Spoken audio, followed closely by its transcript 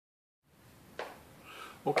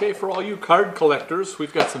Okay, for all you card collectors,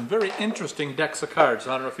 we've got some very interesting decks of cards.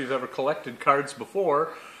 I don't know if you've ever collected cards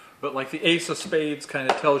before, but like the Ace of Spades kind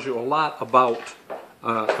of tells you a lot about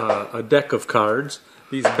a deck of cards.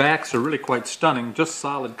 These backs are really quite stunning, just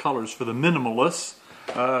solid colors for the minimalists.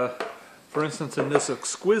 For instance, in this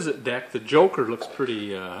exquisite deck, the Joker looks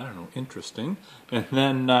pretty, I don't know, interesting. And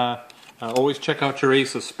then always check out your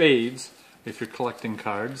Ace of Spades if you're collecting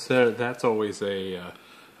cards. That's always a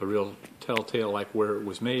real telltale, like where it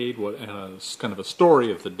was made, what kind of a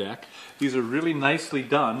story of the deck. These are really nicely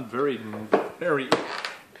done, very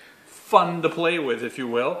fun to play with, if you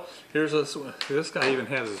will. Here's this guy even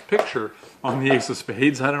has his picture on the Ace of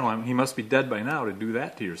Spades. I don't know, he must be dead by now to do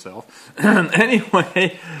that to yourself.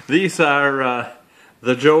 Anyway, these are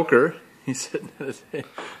the Joker. He's sitting at his head.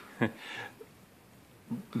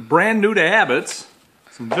 Brand new to Abbott's.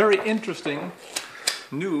 Some very interesting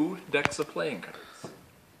new decks of playing cards.